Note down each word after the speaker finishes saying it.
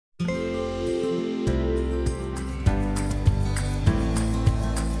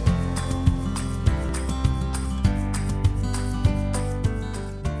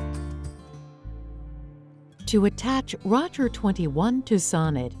To attach Roger 21 to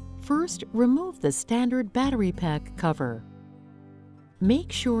SONNET, first remove the standard battery pack cover. Make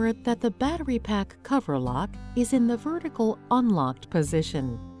sure that the battery pack cover lock is in the vertical unlocked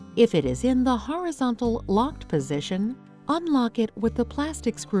position. If it is in the horizontal locked position, unlock it with the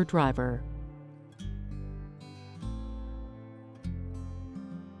plastic screwdriver.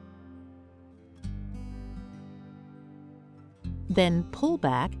 Then pull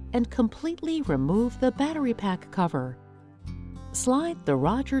back and completely remove the battery pack cover. Slide the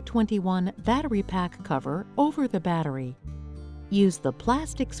Roger 21 battery pack cover over the battery. Use the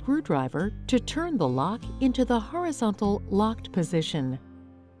plastic screwdriver to turn the lock into the horizontal locked position.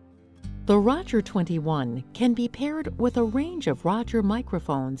 The Roger 21 can be paired with a range of Roger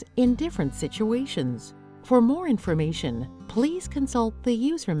microphones in different situations. For more information, please consult the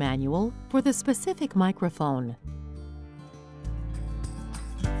user manual for the specific microphone.